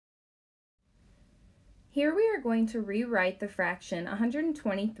Here we are going to rewrite the fraction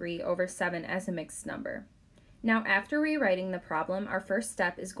 123 over 7 as a mixed number. Now, after rewriting the problem, our first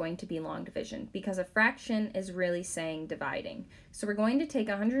step is going to be long division because a fraction is really saying dividing. So we're going to take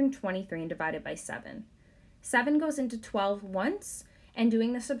 123 and divide it by 7. 7 goes into 12 once, and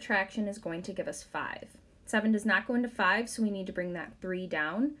doing the subtraction is going to give us 5. 7 does not go into 5, so we need to bring that 3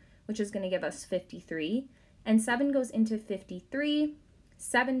 down, which is going to give us 53. And 7 goes into 53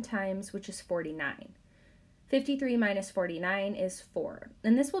 7 times, which is 49. 53 minus 49 is 4.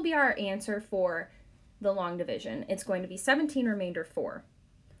 And this will be our answer for the long division. It's going to be 17 remainder 4.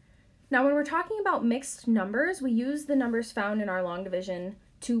 Now, when we're talking about mixed numbers, we use the numbers found in our long division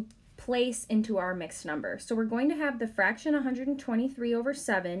to place into our mixed number. So we're going to have the fraction 123 over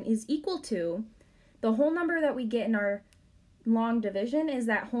 7 is equal to the whole number that we get in our long division is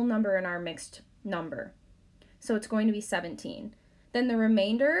that whole number in our mixed number. So it's going to be 17. Then the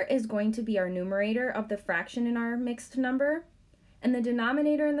remainder is going to be our numerator of the fraction in our mixed number, and the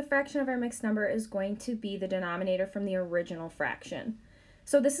denominator in the fraction of our mixed number is going to be the denominator from the original fraction.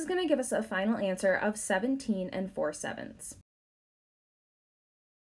 So this is going to give us a final answer of 17 and 4/7.